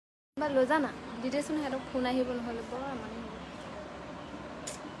বা লৈ জানা দিদেচোন হেতক ফোন আহিব নহলে বৰ আমনি হ'ব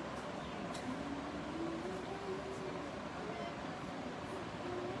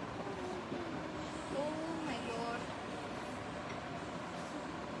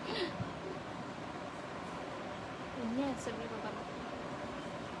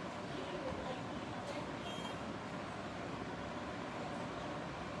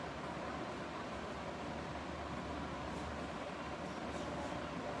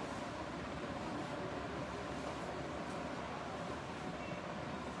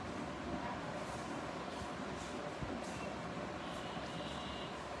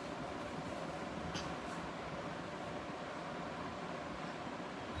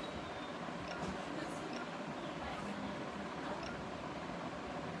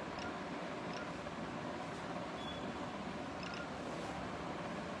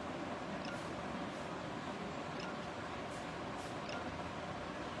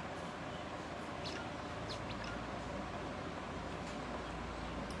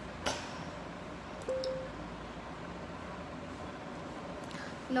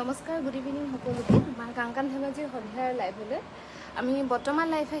নমস্কাৰ গুড ইভিনিং সকলোকে আমাৰ কাংকান ধেমাজিৰ সন্ধিয়াৰ লাইভলৈ আমি বৰ্তমান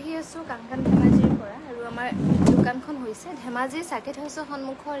লাইভ আহি আছোঁ কাংকান ধেমাজিৰ পৰা আৰু আমাৰ দোকানখন হৈছে ধেমাজি সাৰ্কিট হাউছৰ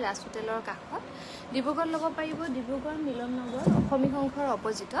সন্মুখৰ ৰাজ হোটেলৰ কাষত ডিব্ৰুগড় ল'ব পাৰিব ডিব্ৰুগড় মিলন নগৰ অসমী সংঘৰ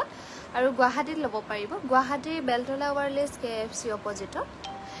অপজিটত আৰু গুৱাহাটীত ল'ব পাৰিব গুৱাহাটীৰ বেলতলা ৱাৰলেছ KFC অপজিটত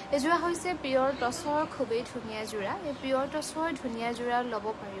এযোৰা হৈছে পিয়ৰ টছৰ খুবেই ধুনীয়া যোৰা এই পিয়ৰ টছৰ ধুনীয়া যোৰা ল'ব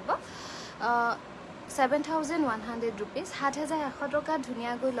পাৰিব 7,100 rupees 7,100 টকা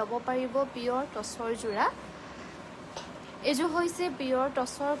ধুনীয়াকৈ ল'ব পাৰিব পিয়ৰ টছৰ যোৰা এযোৰ হৈছে পিয়ৰ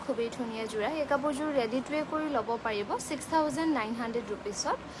টছৰ খুবেই ধুনীয়া যোৰা এই কাপোৰযোৰ ৰেডি টু ৱে কৰি ল'ব পাৰিব 6,900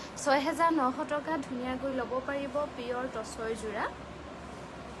 rupeesত 6,900 টকা ধুনীয়াকৈ ল'ব পাৰিব পিয়ৰ টছৰ যোৰা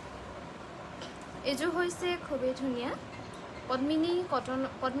এযোৰ হৈছে খুবেই ধুনীয়া পদ্মিনী কটন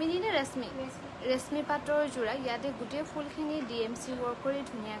পদ্মিনী নে ৰেশমি পাটৰ যোৰা ইয়াতে গুটিয়ে ফুলখিনি DMC ৱৰ্ক কৰি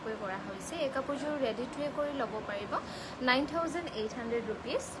ধুনীয়াকৈ কৰা হৈছে এই কাপোৰযোৰ ৰেডি টু ৱে কৰি ল'ব পাৰিব 9,800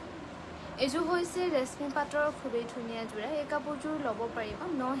 rupees এযোৰ হৈছে ৰেশমি পাটৰ খুবেই ধুনীয়া যোৰা এই কাপোৰযোৰ ল'ব পাৰিব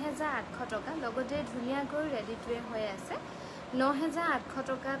 9,800 টকা লগতে ধুনীয়াকৈ ৰেডি টু ৱে হৈ আছে 9,800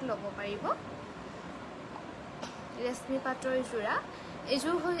 টকাত ল'ব পাৰিব ৰেশমি পাটৰ যোৰা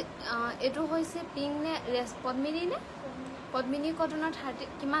এযোৰ এটো হৈছে পিংক নে পদ্মিনী নে পদ্মিনী কটনৰ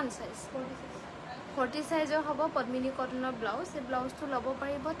 30 কিমান সাইজ 40 সাইজৰ হ'ব পদ্মিনী কটনৰ ব্লাউজ এই ব্লাউজটো ল'ব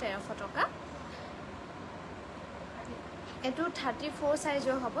পাৰিব 1,300 টকা এটো 34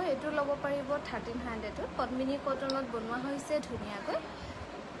 সাইজৰ হ'ব এটো ল'ব পাৰিব 1,300 পদ্মিনী কটনত বনোৱা হৈছে ধুনীয়াকৈ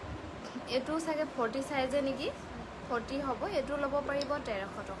এটো সাগে 40 সাইজে নেকি 40 হ'ব এটো ল'ব পাৰিব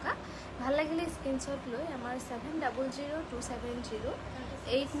 1,300 টকা ভাল লাগিলে স্ক্ৰিনশ্বট লৈ আমাৰ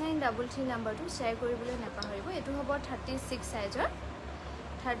 7002708933 নম্বৰটো শ্বেয়াৰ কৰিবলৈ নাপাহৰিব এটো হ'ব 36 সাইজৰ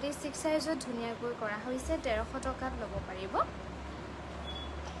 36 সাইজত ধুনীয়াকৈ কৰা হৈছে 1,300 টকাত ল'ব পাৰিব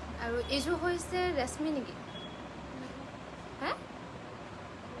আৰু এযোৰ হৈছে ৰেশমি নেকি হা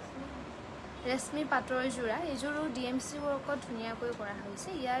ৰেশমি পাটৰ যোৰা এযোৰো DMC ৱৰ্কত ধুনীয়াকৈ কৰা হৈছে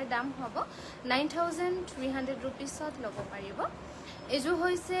ইয়াৰ দাম হ'ব 9,300 rupeesত ল'ব পাৰিব এযোৰ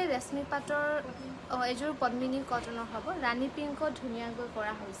হৈছে ৰেশমি পাটৰ এযোৰ পদ্মিনী কটনৰ হ'ব ৰাণী পিংকত ধুনীয়াকৈ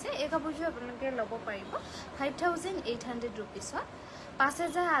কৰা হৈছে এই কাপোৰযোৰ আপোনালোকে ল'ব পাৰিব 5,800 rupeesত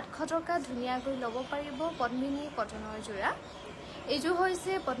 5,800 টকা ধুনীয়াকৈ ল'ব পাৰিব পদ্মিনী কটনৰ যোৰা এযোৰ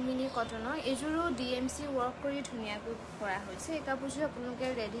হৈছে পদ্মিনী কটনৰ এযোৰো DMC ৱৰ্ক কৰি ধুনীয়াকৈ কৰা হৈছে এই কাপোৰযোৰ আপোনালোকে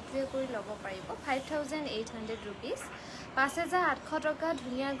ৰেডি টু ৱে কৰি ল'ব পাৰিব 5,800 rupees 5,800 টকা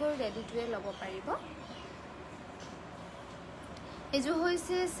ধুনীয়াকৈ ৰেডি টু ৱে ল'ব পাৰিব এযোৰ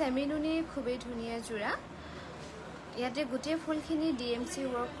হৈছে সেমিনুনিৰ খুবেই ধুনীয়া যোৰা ইয়াতে গুটিয়ে ফুলখিনি DMC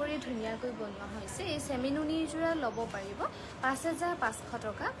ৱৰ্ক কৰি ধুনীয়াকৈ বনোৱা হৈছে এই সেমিনুনিৰ যোৰা ল'ব পাৰিব 5,500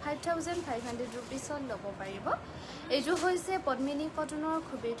 টকা 5,500 rupeesত ল'ব পাৰিব এযোৰ হৈছে পদ্মিনী কটনৰ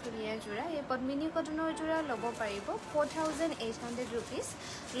খুবেই ধুনীয়া যোৰা এই পদ্মিনী কটনৰ যোৰা ল'ব পাৰিব 4,800 rupees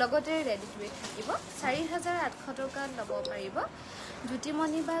লগতে ৰেডি টু ৱে থাকিব 4,800 টকাত ল'ব পাৰিব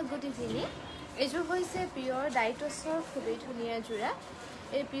জুতিমণি বা গুড ইভিনিং এযোৰ হৈছে পিয়ৰ ডাইটছৰ খুবেই ধুনীয়া যোৰা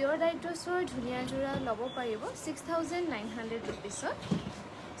এই পিয়ৰ ডাইটছৰ ধুনীয়া যোৰা ল'ব পাৰিব 6,900 rupeesত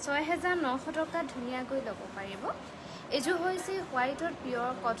 6,900 টকা ধুনীয়াকৈ ল'ব পাৰিব এযোৰ হৈছে হোৱাইটৰ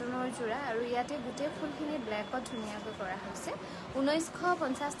পিয়ৰ কটনৰ যোৰা আৰু ইয়াতে গুটে ফুলখিনি ব্লেকত ধুনীয়াকৈ কৰা হৈছে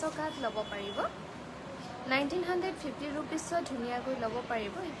 1,950 টকাত ল'ব পাৰিব 1,950 rupeesত ধুনীয়াকৈ ল'ব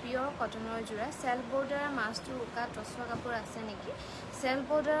পাৰিব এই পিয়ৰ কটনৰ যোৰা সেল্ফ বৰ্ডাৰ মাজটো উকা টছৰ কাপোৰ আছে নেকি সেল্ফ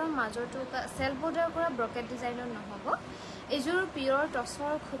বৰ্ডাৰৰ মাজৰটো সেল্ফ বৰ্ডাৰ কৰা ব্ৰকেট ডিজাইনৰ নহ'ব এযোৰ পিয়ৰ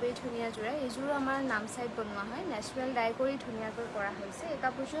টছৰ খুবেই ধুনীয়া যোৰা এযোৰ আমাৰ নাম সাইড বনোৱা হয় নেচাৰেল ডাই কৰি ধুনীয়াকৈ কৰা হৈছে এই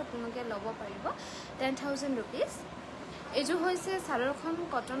কাপোৰযোৰ আপোনালোকে ল'ব পাৰিব 10,000 rupees এজু হৈছে চাদৰখন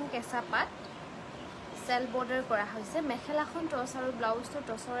কটন কেঁচা পাট সেল বৰ্ডাৰ কৰা হৈছে মেখেলাখন টছ আৰু ব্লাউজটো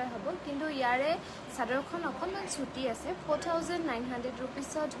টছৰে হ'ব কিন্তু ইয়াৰে চাদৰখন অকণমান ছুটি আছে 4900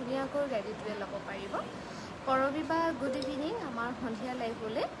 ৰুপিছত ধুনীয়াকৈ ৰেডি টু ল'ব পাৰিব কৰবি বা গুড ইভিনিং আমাৰ সন্ধিয়া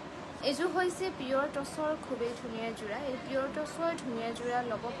লাইভলৈ এজু হৈছে পিয়ৰ টছৰ খুবেই ধুনীয়া জোৰা এই পিয়ৰ টছৰ ধুনীয়া জোৰা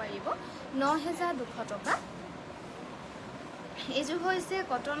ল'ব পাৰিব 9200 টকা এজু হৈছে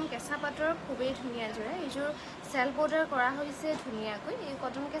কটন কেঁচা পাটৰ খুবেই ধুনীয়া জোৰা এজু সেল বৰ্ডাৰ কৰা হৈছে ধুনীয়াকৈ এই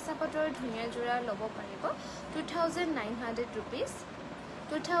কটন কেঁচা পাটৰ ধুনীয়া জোৰা ল'ব পাৰিব 2900 ৰুপিছ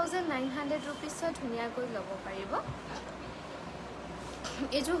 2900 ৰুপিছত ধুনীয়াকৈ ল'ব পাৰিব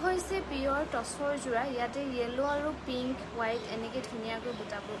এজু হৈছে পিয়ৰ টছৰ জোৰা ইয়াতে ইয়েলো আৰু পিংক হোৱাইট এনেকৈ ধুনীয়াকৈ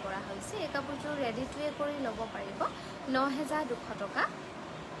বুটাবোৰ কৰা হৈছে এই কাপোৰযোৰ ৰেডি টু কৰি ল'ব পাৰিব 9200 টকা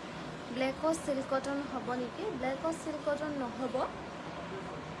ব্লেক সিল্ক কটন হ'ব নেকি ব্লেক সিল্ক কটন নহ'ব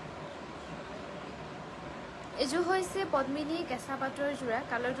এজু হৈছে পদ্মিনী কেঁচা পাটৰ জোৰা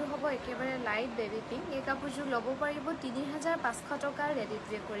কালাৰটো হ'ব একেবাৰে লাইট বেবি পিংক এই কাপোৰযোৰ ল'ব পাৰিব 3500 টকা ৰেডি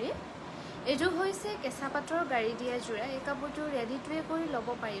টু কৰি এজু হৈছে কেঁচা পাটৰ গাড়ী দিয়া জোৰা এই কাপোৰটো ৰেডি টু কৰি ল'ব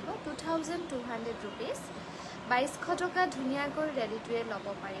পাৰিব 2200 ৰুপিছ 2200 টকা ধুনীয়াকৈ ৰেডি টু ল'ব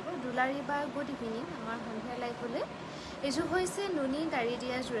পাৰিব দুলাৰী বা গুড ইভিনিং আমাৰ সন্ধিয়া লাইভলৈ এজু হৈছে নুনি গাড়ী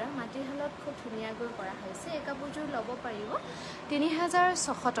দিয়া জোৰা মাটিৰ হালত খুব ধুনীয়াকৈ কৰা হৈছে এই কাপোৰযোৰ ল'ব পাৰিব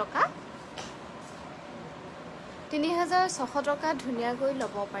 3600 টকা 3600 টকা ধুনীয়াকৈ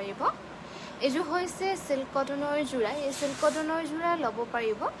ল'ব পাৰিব এজু হৈছে সিল্ক কটনৰ জোৰা এই সিল্ক কটনৰ জোৰা ল'ব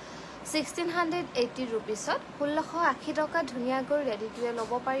পাৰিব 1680 ৰুপিছত 1680 টকা ধুনীয়াকৈ ৰেডি টু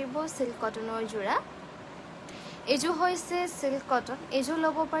ল'ব পাৰিব সিল্ক কটনৰ জোৰা এজু হৈছে সিল্ক কটন এজু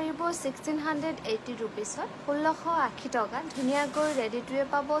ল'ব পাৰিব 1680 ৰুপিছত 1680 টকা ধুনীয়াকৈ ৰেডি টু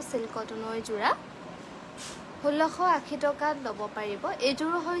পাব সিল্ক কটনৰ জোৰা 1680 টকাত ল'ব পাৰিব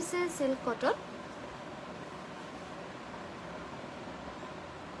এজুৰ হৈছে সিল্ক কটন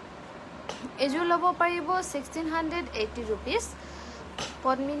এজু ল'ব পাৰিব 1680 ৰুপিছ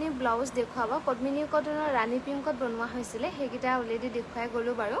পদ্মিনী ব্লাউজ দেখুৱাব পদ্মিনী কটনৰ ৰাণী পিংকত বনোৱা হৈছিলে সেইকেইটা অলৰেডি দেখুৱাই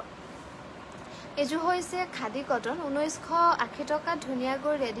গ'লো বাৰু এজু হৈছে খাদী কটন 1980 টকা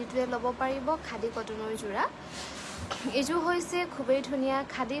ধুনীয়াকৈ ৰেডি টু ল'ব পাৰিব খাদী কটনৰ জোৰা এজু হৈছে খুবেই ধুনীয়া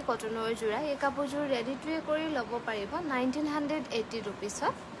খাদী কটনৰ জোৰা এই কাপোৰযোৰ ৰেডি টু কৰি ল'ব পাৰিব 1980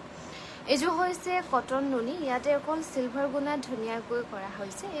 ৰুপিছত এজু হৈছে কটন নুনি ইয়াতে অকল সিলভাৰ গুণা ধুনীয়াকৈ কৰা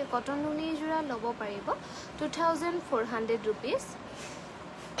হৈছে এই কটন নুনি জোৰা ল'ব পাৰিব 2400 ৰুপিছ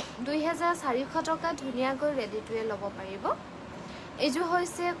 2400 টকা ধুনীয়াকৈ ৰেডি টু ল'ব পাৰিব এজু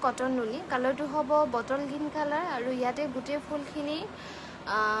হৈছে কটন নুনি কালাৰটো হ'ব বটল গ্ৰীণ কালাৰ আৰু ইয়াতে গোটেই ফুলখিনি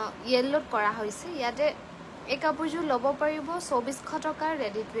ইয়েলোত কৰা হৈছে ইয়াতে এই কাপোৰযোৰ ল'ব পাৰিব 2400 টকা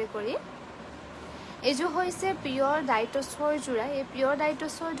ৰেডি টু কৰি এজু হৈছে পিয়ৰ ডাইটছৰ জোৰা এই পিয়ৰ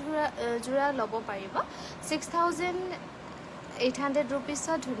ডাইটছৰ জোৰা ল'ব পাৰিব 6800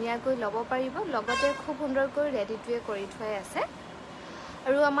 ৰুপিছত ধুনীয়াকৈ ল'ব পাৰিব লগতে খুব সুন্দৰকৈ ৰেডি টু কৰি থোৱাই আছে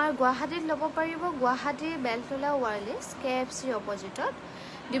আৰু আমাৰ গুৱাহাটীত ল'ব পাৰিব গুৱাহাটীৰ বেলতলা ৱাৰলেছ KFC অপজিটত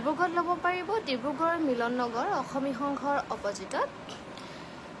ডিব্ৰুগড়ত ল'ব পাৰিব ডিব্ৰুগড় মিলন নগৰ অসমী সংঘৰ অপজিটত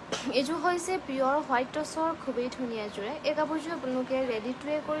এজু হৈছে পিয়ৰ হোৱাইট টছৰ খুবেই ধুনীয়া জোৰা এই কাপোৰযোৰ আপোনালোকে ৰেডি টু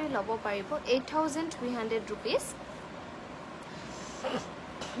কৰি ল'ব পাৰিব 8300 ৰুপিছ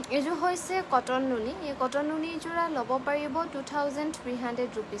এজু হৈছে কটন নুনি এই কটন নুনি জোৰা ল'ব পাৰিব 2300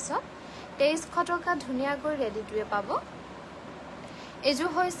 ৰুপিছত 2300 টকা ধুনীয়াকৈ ৰেডি টু পাব এজু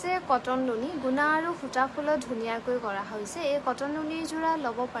হৈছে কটন নুনি গুণা আৰু সূতা ফুলত ধুনীয়াকৈ কৰা হৈছে এই কটন নুনি জোৰা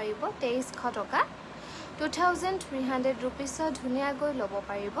ল'ব পাৰিব 2300 টকা 2300 ৰুপিছত ধুনীয়াকৈ ল'ব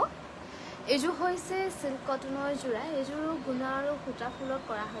পাৰিব এজু হৈছে সিল্ক কটনৰ জোৰা এজুৰ গুণা আৰু সূতা ফুলত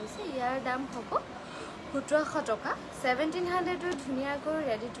কৰা হৈছে ইয়াৰ দাম হ'ব 1700 টকা 1700 ধুনীয়াকৈ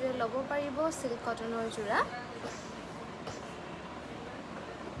ৰেডি টু ল'ব পাৰিব সিল্ক কটনৰ জোৰা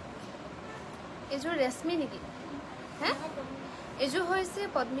এজুৰ ৰেশমি নেকি হে এজু হৈছে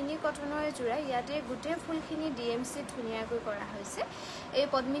পদ্মিনী কটনৰ জোৰা ইয়াতে গোটেই ফুলখিনি DMC ধুনীয়াকৈ কৰা হৈছে এই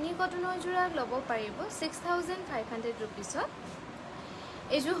পদ্মিনী কটনৰ জোৰা ল'ব পাৰিব 6500 ৰুপিছত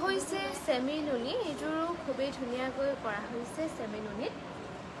এজু হৈছে সেমি নুনি এজুৰো খুবেই ধুনীয়াকৈ কৰা হৈছে সেমি নুনিত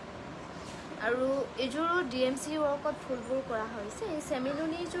আৰু এজুৰো DMC ৱৰ্কত ফুলবোৰ কৰা হৈছে এই সেমি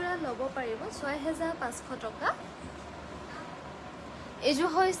নুনি জোৰা ল'ব পাৰিব 6500 টকা এজু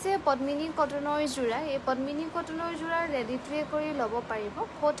হৈছে পদ্মিনী কটনৰ জোৰা এই পদ্মিনী কটনৰ জোৰা ৰেডি টু কৰি ল'ব পাৰিব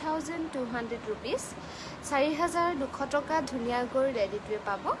 4200 ৰুপিছ 4200 টকা ধুনীয়াকৈ ৰেডি টু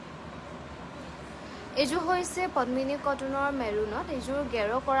পাব এজু হৈছে পদ্মিনী কটনৰ মেৰুনত এজুৰ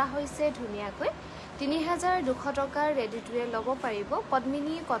গেৰো কৰা হৈছে ধুনীয়াকৈ 3200 টকা ৰেডি টু ল'ব পাৰিব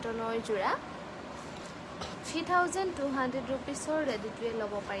পদ্মিনী কটনৰ জোৰা 3200 ৰুপিছৰ ৰেডি টু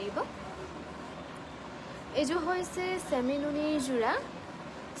ল'ব পাৰিব এইযোৰ হৈছে সেমি নুনি জোৰা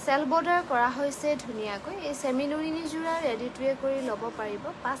সেল বৰ্ডাৰ কৰা হৈছে ধুনিয়াকৈ এই সেমি নুনি জোৰা ৰেডি টু ৱে কৰি ল'ব পাৰিব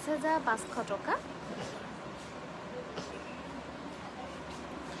 5500 টকা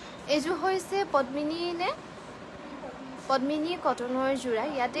এইযোৰ হৈছে পদ্মিনী কটনৰ জোৰা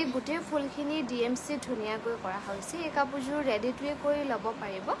ইয়াতে গুটে ফুলখিনি ডিএমসি ধুনিয়াকৈ কৰা হৈছে এই কাপোৰযোৰ ৰেডি টু ৱে কৰি ল'ব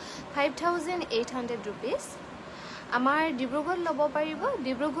পাৰিব 5800 रुपीस আমাৰ ডিব্ৰুগড় ল'ব পাৰিব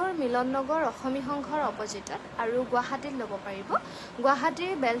ডিব্ৰুগড় মিলন নগৰ অসমী সংঘৰ অপজিটত আৰু গুৱাহাটীত ল'ব পাৰিব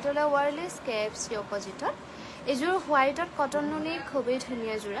গুৱাহাটীৰ বেলতলা ওয়াৰলেছ কেএফসি অপজিটত এইযোৰ হোৱাইটত কটন নুনি খুবেই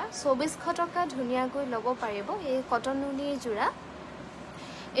ধুনিয়া জোৰা 2400 টকা ধুনিয়াকৈ ল'ব পাৰিব এই কটন নুনি জোৰা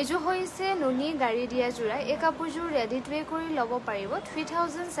এইযোৰ হৈছে নুনি গাড়ী দিয়া জোৰা এই কাপোৰযোৰ ৰেডি টু ৱে কৰি ল'ব পাৰিব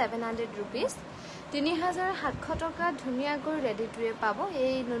 3700 रुपीस 3700 টকা ধুনিয়াকৈ ৰেডি টু ৱে পাব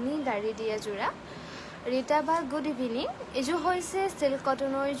এই নুনি গাড়ী দিয়া জোৰা ৰীতা বা গুড ইভিনিং এইযোৰ হৈছে সিল্ক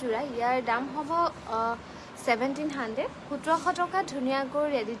কটনৰ জোৰা ইয়াৰ দাম হ'ব 1700 1700 টকা ধুনিয়াকৈ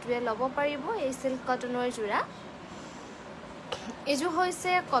ৰেডি টু ৱে ল'ব পাৰিব এই সিল্ক কটনৰ জোৰা এইযোৰ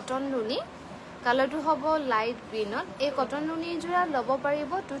হৈছে কটন নুনি কালাৰটো হ'ব লাইট গ্ৰীনত এই কটন নুনি জোৰা ল'ব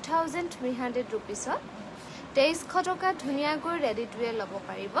পাৰিব 2300 रुपीस 2300 টকা ধুনিয়াকৈ ৰেডি টু ৱে ল'ব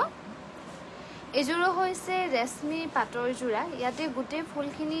পাৰিব এইযোৰ হৈছে ৰেশমি পাটৰ জোৰা ইয়াতে গুটে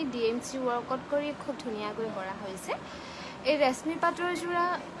ফুলখিনি ডিএমসি ওয়াৰ্কত কৰি খুব ধুনিয়াকৈ কৰা হৈছে এই ৰেশমি পাটৰ জোৰা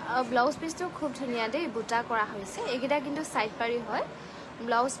ব্লাউজ পিসটো খুব ধুনিয়া দে বুটা কৰা হৈছে এইগিটা কিন্তু সাইড পাৰি হয়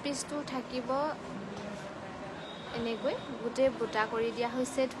ব্লাউজ পিসটো থাকিব এনেকৈ গুটে বুটা কৰি দিয়া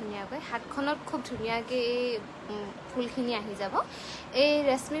হৈছে ধুনিয়াকৈ হাতখনত খুব ধুনিয়াকৈ এই ফুলখিনি আহি যাব এই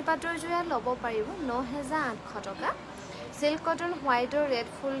ৰেশমি পাটৰ জোৰা ল'ব পাৰিব 9800 টকা সিল্ক কটন হোয়াইটৰ ৰেড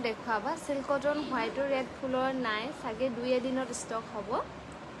ফুল দেখাবা সিল্ক কটন হোয়াইটৰ ৰেড ফুলৰ নাই সাগে দুই এদিনত ষ্টক হ'ব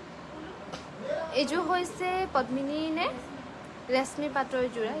এইযোৰ হৈছে পদ্মিনী নে ৰেশমি পাটৰ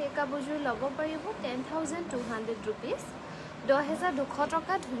জোৰা এই কাপোৰযোৰ ল'ব পাৰিব 10200 रुपीस 10200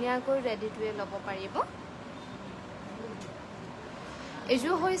 টকা ধুনিয়াকৈ ৰেডি টু ৱে ল'ব পাৰিব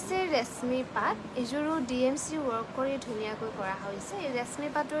এইযোৰ হৈছে ৰেশমি পাট এইযোৰো ডিএমসি ওয়াৰ্ক কৰি ধুনিয়াকৈ কৰা হৈছে এই ৰেশমি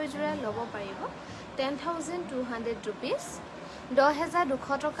পাটৰ জোৰা ল'ব পাৰিব 10200 रुपीस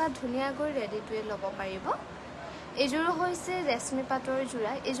 10200 টকা ধুনিয়াকৈ ৰেডি টু ৱে ল'ব পাৰিব এইযোৰ হৈছে ৰেশমি পাটৰ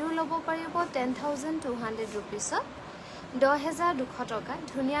জোৰা এইযোৰ ল'ব পাৰিব 10200 रुपीस 10200 টকা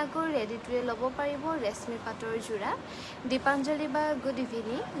ধুনিয়াকৈ ৰেডি টু ৱে ল'ব পাৰিব ৰেশমি পাটৰ জোৰা দীপাঞ্জলি বা গুড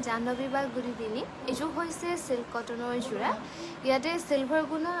ইভিনিং জাহ্নবী বা গুড ইভিনিং এইযোৰ হৈছে সিল্ক কটনৰ জোৰা ইয়াতে সিলভাৰ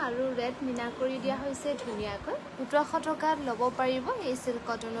গুণা আৰু ৰেড মিনা কৰি দিয়া হৈছে ধুনিয়াকৈ 1700 টকাত ল'ব পাৰিব এই সিল্ক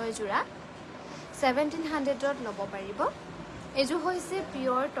কটনৰ জোৰা 1700ত ল'ব পাৰিব এইযোৰ হৈছে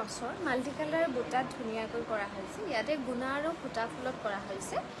পিয়ৰ টছৰ মাল্টি কালাৰ বুটাত ধুনিয়াকৈ কৰা হৈছে ইয়াতে গুণা আৰু ফুটা ফুলত কৰা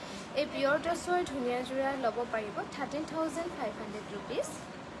হৈছে এই পিয়ৰ টছৰ ধুনিয়া জোৰা ল'ব পাৰিব 13500 रुपीस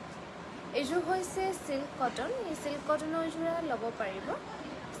এইযোৰ হৈছে সিল্ক কটন এই সিল্ক কটনৰ জোৰা ল'ব পাৰিব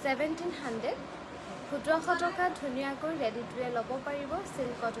 1700 1700 টকা ধুনিয়াকৈ ৰেডি টু ৱে ল'ব পাৰিব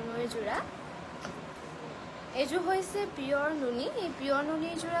সিল্ক কটনৰ জোৰা এইযোৰ হৈছে পিয়ৰ নুনি এই পিয়ৰ নুনি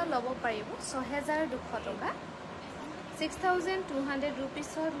জোৰা ল'ব পাৰিব 6200 টকা 6200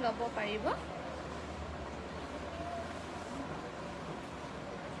 रुपीस ল'ব পাৰিব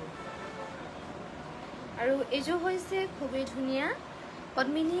আৰু এইযোৰ হৈছে খুবেই ধুনিয়া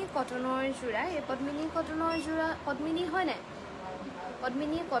পদ্মিনী কটনৰ জোৰা এই পদ্মিনী কটনৰ জোৰা পদ্মিনী হয় নাই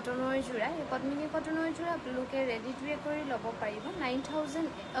পদ্মিনী কটনৰ জোৰা এই পদ্মিনী কটনৰ জোৰা আপোনালোকে ৰেডি টু ৱে কৰি ল'ব পাৰিব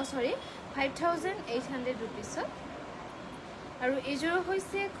 5800 रुपीस আৰু এইযোৰ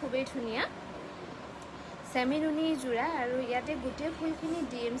হৈছে খুবেই ধুনিয়া সেমি নুনি জোৰা আৰু ইয়াতে গুটে ফুলখিনি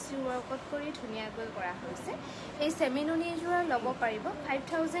ডিএমসি ওয়াৰ্কত কৰি ধুনিয়াকৈ কৰা হৈছে এই সেমি নুনি জোৰা ল'ব পাৰিব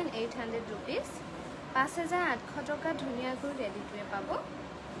 5800 रुपीस 5800 টকা ধুনিয়াকৈ ৰেডি টু ৱে পাব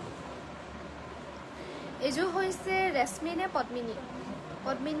এইযোৰ হৈছে ৰেশমি নে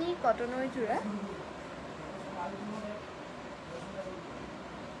পদ্মিনী কটনৰ জোৰা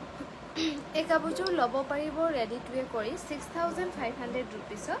এই কাপোৰযোৰ ল'ব পাৰিব ৰেডি টু ৱে কৰি 6500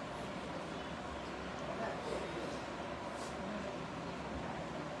 रुपीस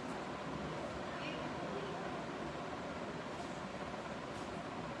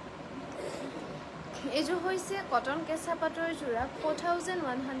এইযোৰ হৈছে কটন কেঁচা পাটৰ জোৰা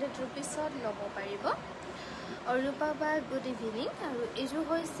 4100 रुपीस ল'ব পাৰিব অৰুপা বা গুড ইভিনিং আৰু এইযোৰ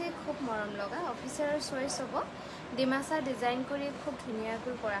হৈছে খুব মৰম লগা অফিচাৰৰ চইচ হ'ব ডিমাসা ডিজাইন কৰি খুব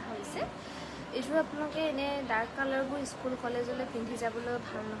ধুনিয়াকৈ কৰা হৈছে এইযোৰ আপোনালোকে এনে ডাৰ্ক কালাৰবোৰ স্কুল কলেজলৈ পিন্ধি যাবলৈ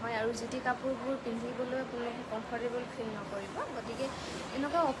ভাল নহয় আৰু জিটি কাপোৰবোৰ পিন্ধিবলৈ আপোনালোকে কমফৰ্টেবল ফিল নকৰিব গতিকে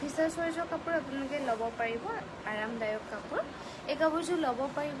এনেকুৱা অফিচাৰ চইচৰ কাপোৰ আপোনালোকে ল'ব পাৰিব আৰামদায়ক কাপোৰ এই কাপোৰযোৰ ল'ব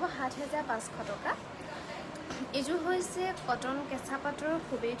পাৰিব 7500 টকা এইযোৰ হৈছে কটন কেঁচা পাটৰ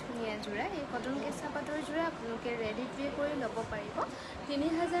খুবেই ধুনীয়া যোৰা এই কটন কেঁচা পাটৰ যোৰা আপোনালোকে ৰেডি টু ৱেৰ কৰি ল'ব পাৰিব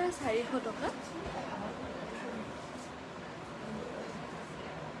 3400 টকা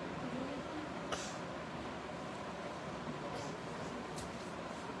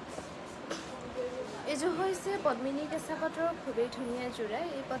এইযোৰ হৈছে পদ্মিনী কেঁচা পাটৰ খুবেই ধুনীয়া যোৰা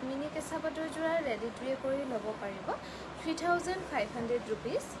এই পদ্মিনী কেঁচা পাটৰ যোৰা ৰেডি টু ৱেৰ কৰি ল'ব পাৰিব 3500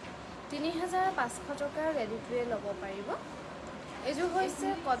 rupees 3500 টকা ৰেডি টু ৱেৰ ল'ব পাৰিব এইযোৰ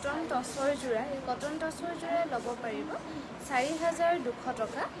হৈছে কটন টছৰ যোৰা এই কটন টছৰ যোৰা ল'ব পাৰিব 4200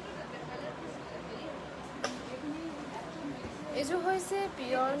 টকা এইযোৰ হৈছে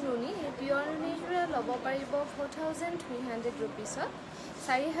পিয়ৰ নুনি এই পিয়ৰ নুনি যোৰা ল'ব পাৰিব 4300 rupees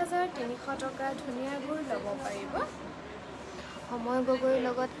 4300 টকা ধুনীয়া গুৰ ল'ব পাৰিব সময় গগৈৰ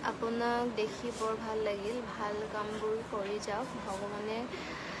লগত আপোনাক দেখি বৰ ভাল লাগিল ভাল কামবোৰ কৰি যাওক ভগৱানে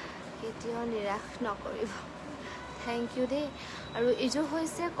কেতিয়াও নিৰাশ নকৰিব থ্যাংক ইউ দে আৰু এইযোৰ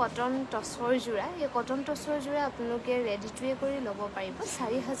হৈছে কটন টছৰ যোৰা এই কটন টছৰ যোৰা আপোনালোকে ৰেডি টু ৱেৰ কৰি ল'ব পাৰিব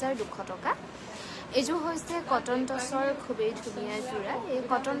 4200 টকা এইযোৰ হৈছে কটন টছৰ খুবেই ধুনীয়া যোৰা এই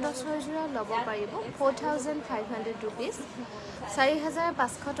কটন টছৰ যোৰা ল'ব পাৰিব 4500 rupees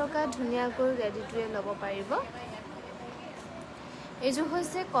 4500 টকা ধুনীয়াকৈ ৰেডি টু ৱেৰ ল'ব পাৰিব এইযোৰ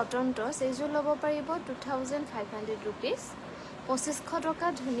হৈছে কটন টছ এইযোৰ ল'ব পাৰিব 2500 rupees 2500 টকা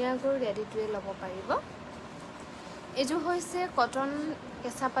ধুনীয়াকৈ ৰেডি টু ৱেৰ ল'ব পাৰিব এইযোৰ হৈছে কটন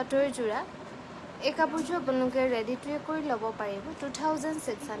কেঁচা পাটৰ যোৰা এই কাপোৰযোৰ আপোনালোকে ৰেডি টু ৱেৰ কৰি ল'ব পাৰিব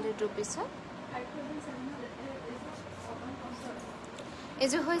 2600 rupees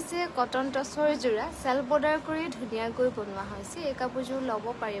এইযোৰ হৈছে কটন টছৰ যোৰা সেলফ বৰ্ডাৰ কৰি ধুনীয়াকৈ বনোৱা হৈছে এই কাপোৰযোৰ ল'ব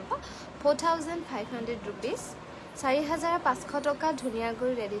পাৰিব 4500 rupees 4500 টকা ধুনীয়াকৈ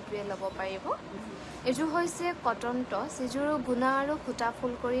ৰেডি টু ৱেৰ ল'ব পাৰিব এইযোৰ হৈছে কটন টছ এইযোৰ গুণা আৰু খুটা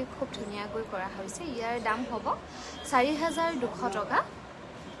ফুল কৰি খুব ধুনীয়াকৈ কৰা হৈছে ইয়াৰ দাম হ'ব 4200 টকা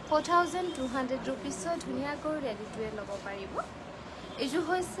 4200 rupees ধুনীয়াকৈ ৰেডি টু ৱেৰ ল'ব পাৰিব এইযোৰ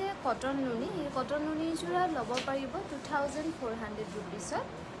হৈছে কটন নুনি এই কটন নুনি যোৰা ল'ব পাৰিব 2400 rupees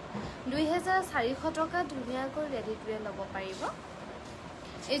 2400 টকা ধুনীয়াকৈ ৰেডি টু ৱেৰ ল'ব পাৰিব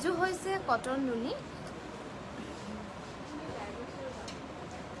এইযোৰ হৈছে কটন নুনি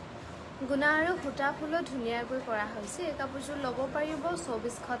গুণা আৰু খুটা ফুল ধুনীয়াকৈ কৰা হৈছে এই কাপোৰযোৰ ল'ব পাৰিব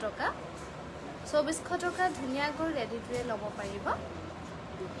 2400 টকা 2400 টকা ধুনীয়াকৈ ৰেডি টু ৱেৰ ল'ব পাৰিব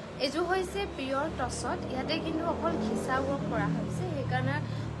এইযোৰ হৈছে পিয়ৰ টছত ইয়াতে কিন্তু অকল খিচা ৱৰ্ক কৰা হৈছে সেইকাৰণে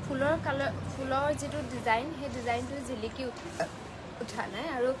ফুলৰ যিটো ডিজাইন সেই ডিজাইনটো জিলিকি উঠা নাই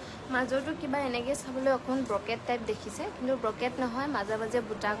আৰু মাজৰটো কিবা এনেকৈ চাবলৈ অকণ ব্ৰকেট টাইপ দেখিছে কিন্তু ব্ৰকেট নহয় মাজে মাজে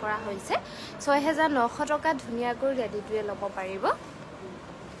বুটা কৰা হৈছে 6900 টকা ধুনীয়াকৈ ৰেডি টু ৱেৰ ল'ব পাৰিব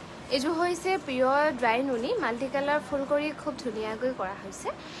এইযোৰ হৈছে পিয়ৰ ড্ৰাই নুনি মাল্টি কালাৰ ফুল কৰি খুব ধুনীয়াকৈ কৰা হৈছে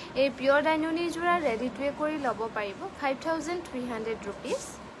এই পিয়ৰ ড্ৰাই নুনি যোৰা ৰেডি টু ৱেৰ কৰি ল'ব পাৰিব 5300 rupees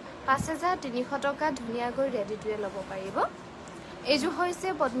 5300 টকা ধুনীয়াকৈ ৰেডি টু ৱেৰ ল'ব পাৰিব এইযোৰ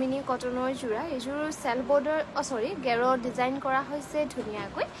হৈছে পদ্মিনী কটনৰ যোৰা এইযোৰ সেলফ বৰ্ডাৰ গেৰৰ ডিজাইন কৰা হৈছে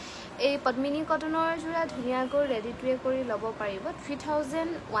ধুনীয়াকৈ এই পদ্মিনী কটনৰ যোৰা ধুনীয়াকৈ ৰেডি টু ৱেৰ কৰি ল'ব পাৰিব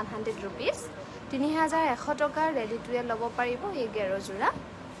 3100 rupees 3100 টকা ৰেডি টু ৱেৰ ল'ব পাৰিব এই গেৰৰ যোৰা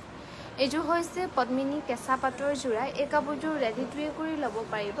এইযোৰ হৈছে পদ্মিনী কেঁচা পাটৰ যোৰা এই কাপোৰযোৰ ৰেডি টু ৱেৰ কৰি ল'ব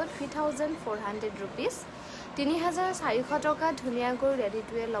পাৰিব 3400 rupees 3400 টকা ধুনীয়াকৈ ৰেডি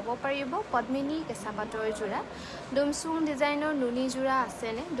টু ৱেৰ ল'ব পাৰিব পদ্মিনী কেঁচা পাটৰ যোৰা ডুমচুং ডিজাইনৰ নুনি যোৰা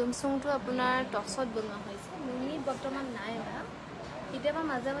আছেনে ডুমচুংটো আপোনাৰ টছত বনোৱা হৈছে নুনি বৰ্তমান নাই বা কেতিয়াবা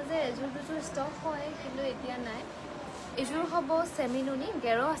মাজে মাজে এযোৰ দুযোৰ ষ্টক হয় কিন্তু এতিয়া নাই এইযোৰ হ'ব চেমি নুনি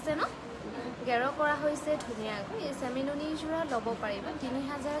গেৰো আছে ন গেৰো কৰা হৈছে ধুনীয়াকৈ এই চেমি নুনি যোৰা ল'ব পাৰিব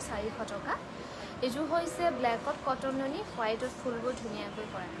 3400 টকা এইযোৰ হৈছে ব্লেকত কটন নুনি হোৱাইটত ফুলবোৰ ধুনীয়াকৈ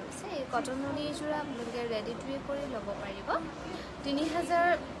কৰা হৈছে এই কটন নুনি যোৰা আপোনালোকে ৰেডি টু ৱেৰ কৰি ল'ব পাৰিব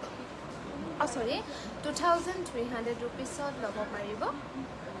 2300 rupees ল'ব পাৰিব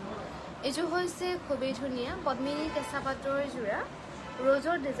এইযোৰ হৈছে খুবেই ধুনীয়া পদ্মিনী কেঁচা পাটৰ যোৰা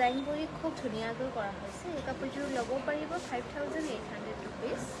ৰ'জৰ ডিজাইন কৰি খুব ধুনীয়াকৈ কৰা হৈছে এই কাপোৰযোৰ ল'ব পাৰিব 5800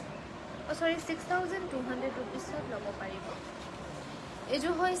 rupees 6200 rupees ল'ব পাৰিব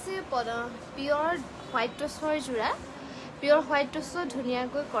এইযোৰ হৈছে পিয়ৰ হোৱাইট টছৰ যোৰা পিয়ৰ হোৱাইট টছত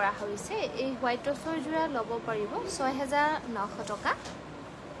ধুনীয়াকৈ কৰা হৈছে এই হোৱাইট টছৰ যোৰা ল'ব পাৰিব 6900 টকা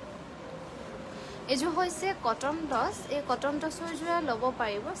এইযোৰ হৈছে কটন টছ এই কটন টছৰ যোৰা ল'ব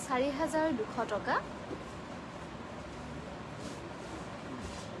পাৰিব 4200 টকা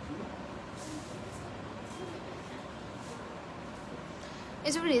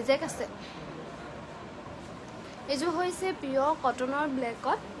এইযোৰ ৰিজেক্ট আছে এইযোৰ হৈছে পিয়ৰ কটনৰ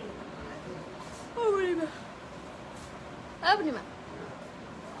ব্লেকত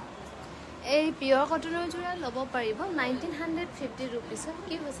এই পিয়ৰ কটনৰ যোৰা ল'ব পাৰিব 1950 रुपीसত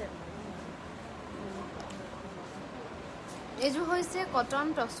কি হৈছে এজু হৈছে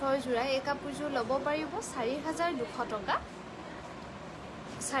কটন টছৰ যোৰা এই কাপোৰযোৰ ল'ব পাৰিব 4200 টকা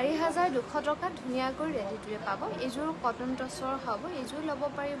 4200 টকা ধুনিয়াকৈ ৰেডি টুৱে পাব এজুৰ কটন টছৰ হ'ব এজুৰ ল'ব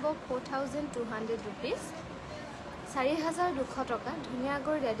পাৰিব 4200 रुपीस 4200 টকা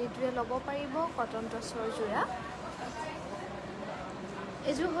ধুনিয়াকৈ ৰেডি টুৱে ল'ব পাৰিব কটন টছৰ যোৰা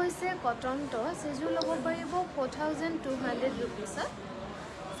এজু হৈছে কটন টছ এজু ল'ব পাৰিব 4200 रुपीसত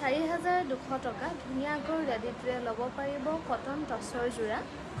 4200 টকা ধুনিয়াকৈ ৰেডি টুৱে ল'ব পাৰিব কটন টছৰ যোৰা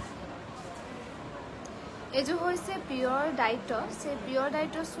এজু হৈছে পিয়ৰ ডাইটছ এই পিয়ৰ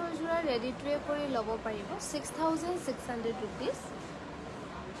ডাইটছৰ যোৰা ৰেডি টুৱে কৰি ল'ব পাৰিব 6600 रुपीस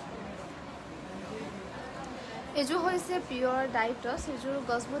এজু হৈছে পিয়ৰ ডাইটছ এজুৰ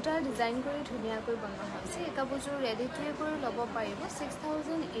গছবুটাৰ ডিজাইন কৰি ধুনিয়াকৈ বনোৱা হৈছে এই কাপোৰযোৰ ৰেডি টুৱে কৰি ল'ব পাৰিব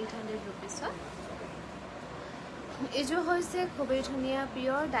 6800 रुपीसত এজু হৈছে খুবেই ধুনিয়া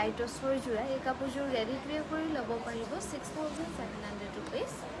পিয়ৰ ডাইটছৰ যোৰা এই কাপোৰযোৰ ৰেডি টুৱে কৰি ল'ব পাৰিব 6700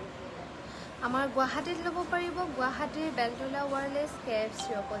 रुपीस আমাৰ গুৱাহাটীত ল'ব পাৰিব গুৱাহাটীৰ বেলতলা ৱাৰলেছ KFC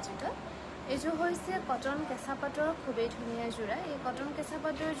অপজিটত এজু হৈছে কটন কেঁচাপাতৰ খুবেই ধুনিয়া যোৰা এই কটন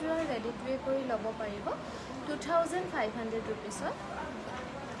কেঁচাপাতৰ যোৰা ৰেডি টুৱে কৰি ল'ব পাৰিব 2500 रुपीसত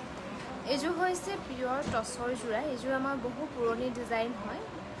এজু হৈছে পিয়ৰ টছৰ যোৰা এজু আমাৰ বহু পুৰণি ডিজাইন হয়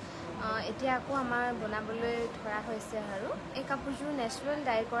এতিয়া আকৌ আমাৰ বনাবলৈ ধৰা হৈছে আৰু এই কাপোৰযোৰ নেচাৰেল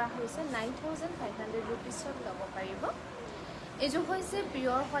ডাই কৰা হৈছে 9500 रुपीसত ল'ব পাৰিব এজু হৈছে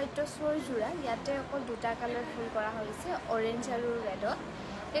পিয়ৰ হোৱাইট টছৰ যোৰা ইয়াতে অকল দুটা কালাৰ ফুল কৰা হৈছে অৰেঞ্জ আৰু ৰেডত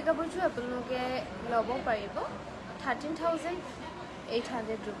এই কাপোৰযোৰ আপোনালোকে ল'ব পাৰিব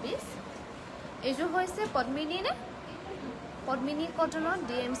 13800 रुपीस এজু হৈছে পদ্মিনী নে পদ্মিনী কটনৰ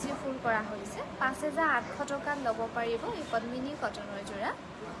DMC ফুল কৰা হৈছে 5800 টকাত ল'ব পাৰিব এই পদ্মিনী কটনৰ যোৰা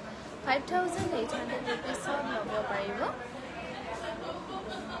 5800 रुपीसত ল'ব পাৰিব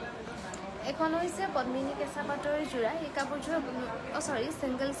এখন হৈছে পদ্মিনী কেঁচাপাতৰ যোৰা এই কাপোৰযোৰ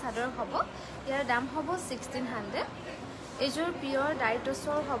সিংগল চাদৰ হ'ব ইয়াৰ দাম হ'ব 1600 এজুৰ পিয়ৰ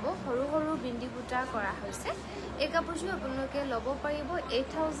ডাইটছৰ হ'ব সৰু সৰু বিন্দি বুটা কৰা হৈছে এই কাপোৰযোৰ আপোনালোকে ল'ব পাৰিব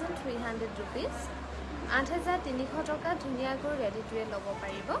 8300 रुपीस 8300 টকা ধুনিয়াকৈ ৰেডি টুৱে ল'ব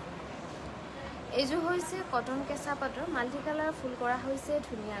পাৰিব এজু হৈছে কটন কেঁচাপাতৰ মাল্টি কালাৰ ফুল কৰা হৈছে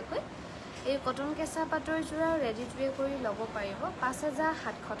ধুনিয়াকৈ এই কটন কেঁচাপাতৰ যোৰা ৰেডি টুৱে কৰি ল'ব পাৰিব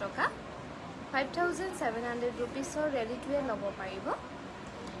 5700 টকা 5700 रुपीसৰ ৰেডি টুৱে ল'ব পাৰিব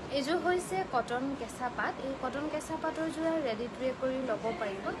এজু হৈছে কটন কেঁচাপাত এই কটন কেঁচাপাতৰ যোৰা ৰেডি টুৱে কৰি ল'ব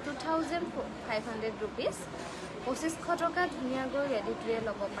পাৰিব 2500 रुपीस 2500 টকা ধুনিয়াকৈ ৰেডি টুৱে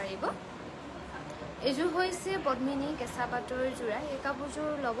ল'ব পাৰিব এজু হৈছে পদ্মিনী কেঁচাপাতৰ যোৰা এই কাপোৰযোৰ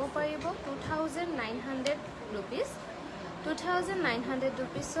ল'ব পাৰিব 2900 रुपीस 2900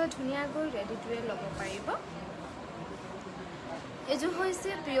 रुपीसৰ ধুনিয়াকৈ ৰেডি টুৱে ল'ব পাৰিব এজু হৈছে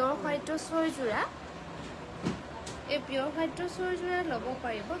পিয়ৰ হোৱাইট টছৰ যোৰা এই পিয়ৰ হোৱাইট টছৰ যোৰা ল'ব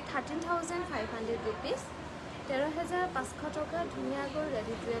পাৰিব 13500 रुपीस 13500 টকা ধুনিয়াকৈ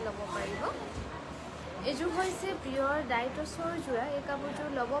ৰেডি টুৱে ল'ব পাৰিব এজু হৈছে পিয়ৰ ডাইটছৰ যোৰা এই কাপোৰযোৰ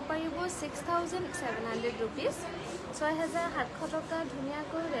ল'ব পাৰিব 6700 रुपीस 6700 টকা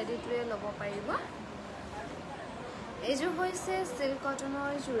ধুনিয়াকৈ ৰেডি টুৱে ল'ব পাৰিব এজু হৈছে সিল্ক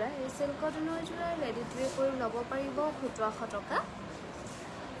কটনৰ যোৰা এই সিল্ক কটনৰ যোৰা ৰেডি টুৱে কৰি ল'ব পাৰিব 1700 টকা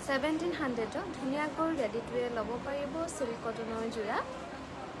 1700 ধুনিয়াকৈ ৰেডি টুৱে ল'ব পাৰিব সিল্ক কটনৰ যোৰা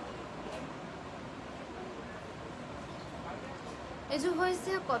এজু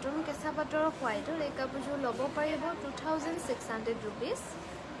হৈছে কটন কেঁচাপাতৰ হোৱাইটৰ এই কাপোৰযোৰ ল'ব পাৰিব 2600 रुपीस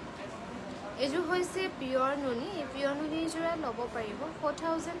এজু হৈছে পিয়ৰ নুনি এই পিয়ৰ নুনি যোৰা ল'ব পাৰিব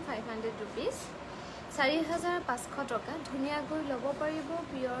 4500 रुपीस 4500 টকা ধুনিয়াকৈ ল'ব পাৰিব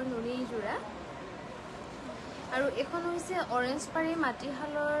পিয়ৰ নুনি যোৰা আৰু এখন হৈছে অৰেঞ্জ পাৰি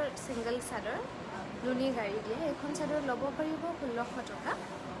মাটিহালৰ সিংগল চাদৰ নুনি গাড়ী দিয়ে এখন চাদৰ ল'ব পাৰিব 1600 টকা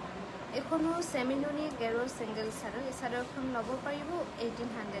এখনো সেমি নুনি গেৰৰ সিংগল চাদৰ এই চাদৰখন ল'ব পাৰিব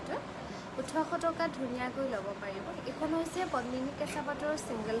 1800 1800 টকা ধুনিয়াকৈ ল'ব পাৰিব এখন হৈছে পদ্মিনী কেঁচাপাতৰ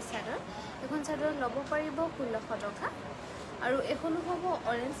সিংগল চাদৰ এখন চাদৰ ল'ব পাৰিব 1600 টকা আৰু এখন হ'ব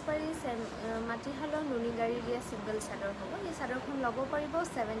অৰেঞ্জ পাৰি মাটিহালৰ নুনি গাড়ী দিয়া সিংগল চাদৰ হ'ব এই চাদৰখন ল'ব পাৰিব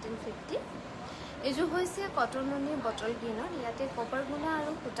 1750 এজু হৈছে কটন নুনি বটল গ্ৰীণৰ ইয়াতে কপাৰ গুণা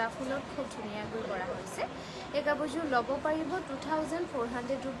আৰু সূতা ফুলত খুব ধুনিয়াকৈ কৰা হৈছে এই কাপোৰযোৰ ল'ব পাৰিব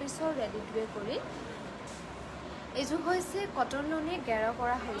 2400 रुपीसৰ ৰেডি টুৱে কৰি এজু হৈছে কটন নুনি গেৰ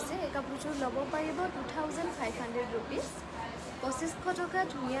কৰা হৈছে এই কাপোৰযোৰ ল'ব পাৰিব 2500 रुपीस 2500 টকা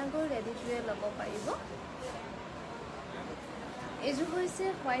ধুনিয়াকৈ ৰেডি টুৱে ল'ব পাৰিব এজু হৈছে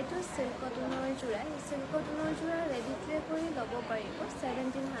হোৱাইট সিল্ক কটনৰ যোৰা এই সিল্ক কটনৰ যোৰা ৰেডি টুৱে কৰি ল'ব পাৰিব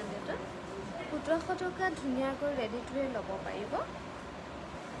 1700 1700 টকা ধুনীয়াকৈ ৰেডি টু ৱেৰ ল'ব পাৰিব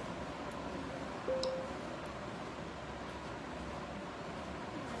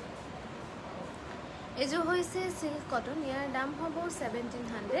এযোৰ হৈছে সিল্ক কটন ইয়াৰ দাম হ'ব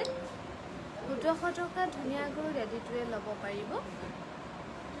 1700 1700 টকা ধুনীয়াকৈ ৰেডি টু ৱেৰ ল'ব পাৰিব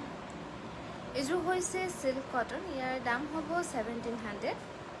এযোৰ হৈছে সিল্ক কটন ইয়াৰ দাম হ'ব 1700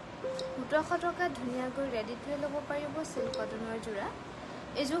 1700 টকা ধুনীয়াকৈ ৰেডি টু ৱেৰ ল'ব পাৰিব সিল্ক কটনৰ যোৰা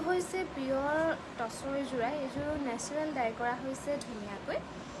এযোৰ হৈছে পিয়ৰ টছৰ যোৰা এযোৰ নেচাৰেল ডাই কৰা হৈছে ধুনীয়াকৈ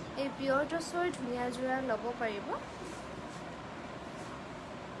এই পিয়ৰ টছৰ ধুনীয়া যোৰা ল'ব পাৰিব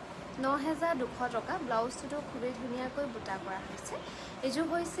 9200 টকা ব্লাউজটো খুবেই ধুনীয়াকৈ বুটা কৰা হৈছে এযোৰ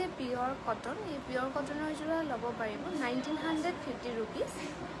হৈছে পিয়ৰ কটন এই পিয়ৰ কটনৰ যোৰা ল'ব পাৰিব 1950 रुपीस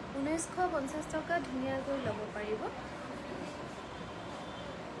 1950 টকা ধুনীয়াকৈ ল'ব পাৰিব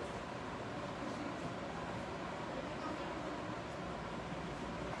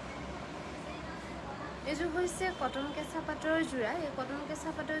এযোৰ হৈছে কটন কেঁচা পাটৰ যোৰা এই কটন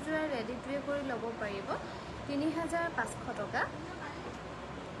কেঁচা পাটৰ যোৰা ৰেডি টু ৱেৰ কৰি ল'ব পাৰিব 3500 টকা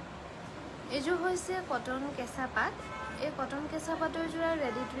এযোৰ হৈছে কটন কেঁচা পাট এই কটন কেঁচা পাটৰ যোৰা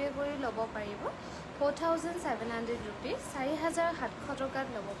ৰেডি টু ৱেৰ কৰি ল'ব পাৰিব 4700 रुपीस 4700 টকাত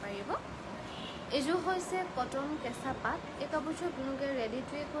ল'ব পাৰিব এযোৰ হৈছে কটন কেঁচা পাট এই কাপোৰটো আপোনালোকে ৰেডি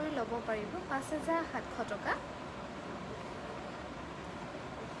টু ৱেৰ কৰি ল'ব পাৰিব 5700 টকা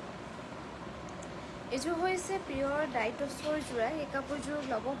এযোৰ হৈছে পিয়ৰ ডাইটছৰ যোৰা এই কাপোৰযোৰ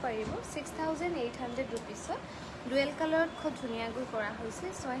ল'ব পাৰিব 6800 रुपीस ডুৱেল কালাৰত খুব ধুনীয়াকৈ কৰা হৈছে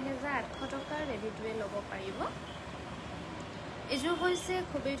 6800 টকা ৰেডি টু ৱেৰ ল'ব পাৰিব এযোৰ হৈছে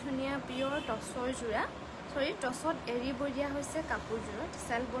খুবেই ধুনীয়া পিয়ৰ টছৰ যোৰা টছত এৰি বৈ দিয়া হৈছে কাপোৰযোৰত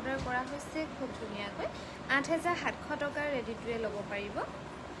সেল বৰ্ডাৰ কৰা হৈছে খুব ধুনীয়াকৈ 8700 টকা ৰেডি টু ৱেৰ ল'ব পাৰিব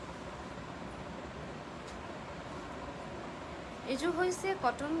এযোৰ হৈছে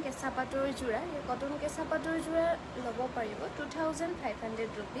কটন কেঁচা পাটৰ যোৰা এই কটন কেঁচা পাটৰ যোৰা ল'ব পাৰিব 2500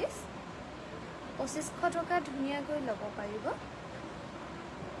 रुपीस 2500 টকা ধুনীয়াকৈ ল'ব পাৰিব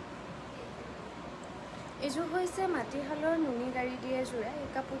এযোৰ হৈছে মাটিহালৰ নুনি গাড়ী দিয়া যোৰা এই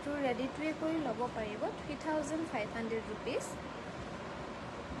কাপোৰটো ৰেডি টু ৱেৰ কৰি ল'ব পাৰিব 3500 रुपीस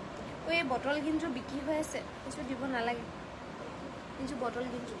এই বটল কিন্তু বিক্ৰী হৈ আছে কিছু দিব নালাগে কিন্তু বটল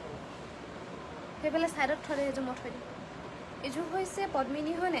কিন্তু হেবেলে সাইডত থৰে যে মই থৈ দিম এযোৰ হৈছে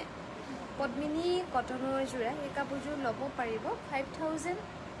পদ্মিনী হয়নে পদ্মিনী কটনৰ যোৰা এই কাপোৰযোৰ ল'ব পাৰিব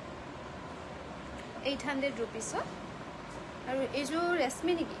 5800 रुपीस আৰু এযোৰ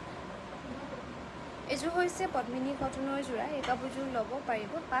ৰেশমি নেকি এযোৰ হৈছে পদ্মিনী কটনৰ যোৰা এই কাপোৰযোৰ ল'ব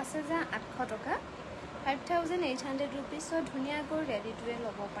পাৰিব 5800 টকা 5800 रुपीस ধুনীয়াকৈ ৰেডি টু ৱেৰ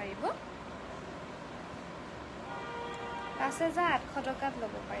ল'ব পাৰিব 5800 টকাত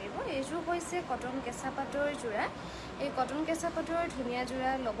ল'ব পাৰিব এযোৰ হৈছে কটন কেঁচা পাটৰ যোৰা এই কটন কেঁচা পাটৰ ধুনীয়া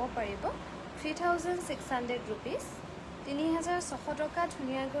যোৰা ল'ব পাৰিব 3600 रुपीस 3600 টকা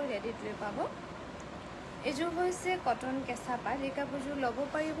ধুনীয়াকৈ ৰেডি টু ৱেৰ পাব এযোৰ হৈছে কটন কেঁচা পাট এই কাপোৰযোৰ ল'ব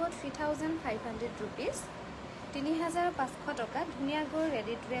পাৰিব 3500 रुपीस 3500 টকা ধুনীয়াকৈ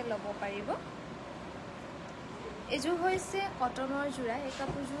ৰেডি টু ৱেৰ ল'ব পাৰিব এযোৰ হৈছে কটনৰ যোৰা এই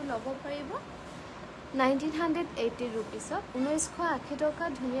কাপোৰযোৰ ল'ব পাৰিব 1980 रुपीस 1980 টকা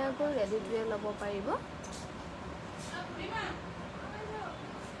ধুনীয়াকৈ ৰেডি টু ৱেৰ ল'ব পাৰিব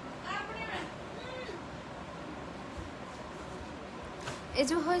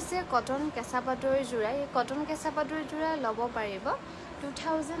এযোৰ হৈছে কটন কেঁচা পাটৰ যোৰা এই কটন কেঁচা পাটৰ যোৰা ল'ব পাৰিব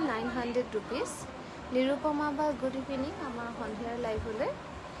 2900 रुपीस নিৰুপমা বা গুড ইভিনিং আমাৰ সন্ধিয়াৰ লাইভলৈ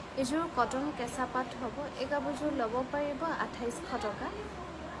এযোৰ কটন কেঁচা পাট হ'ব এই কাপোৰযোৰ ল'ব পাৰিব 2800 টকা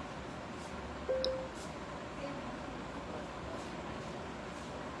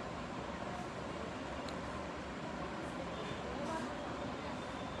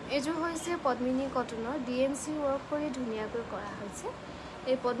এযোৰ হৈছে পদ্মিনী কটনৰ ডিএমসি ৱৰ্ক কৰি ধুনীয়াকৈ কৰা হৈছে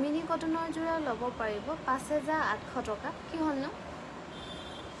এই পদ্মিনী কটনৰ যোৰা ল'ব পাৰিব 5800 টকা কি হ'ল ন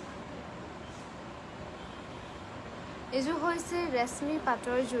এযোৰ হৈছে ৰেশমি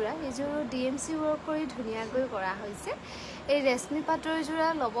পাটৰ যোৰা এযোৰ ডিএমসি ৱৰ্ক কৰি ধুনীয়াকৈ কৰা হৈছে এই ৰেশমি পাটৰ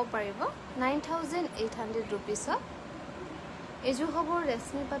যোৰা ল'ব পাৰিব 9800 रुपीस এযোৰ হ'ব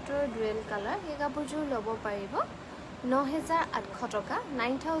ৰেশমি পাটৰ ডুৱেল কালাৰ এই কাপোৰযোৰ ল'ব পাৰিব 9800 টকা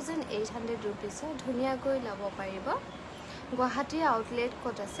 9800 रुपीस ধুনীয়াকৈ ল'ব পাৰিব গুৱাহাটী আউটলেট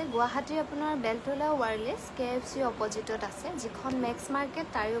কোড আছে গুৱাহাটী আপোনাৰ বেলতলা ওয়াৰলেছ কেএফসি অপজিটত আছে যিখন মেক্স মাৰ্কেট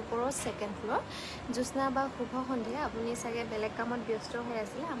তাৰ ওপৰত সেকেন্ড ফ্লোৰ জুসনা বা শুভ সন্ধিয়া আপুনি সাগে বেলেগ কামত ব্যস্ত হৈ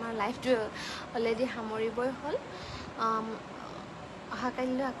আছিল আমাৰ লাইভটো অলৰেডি সামৰিবই হ'ল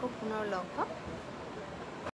অহাকালিলৈ আকৌ পুনৰ লগ পাম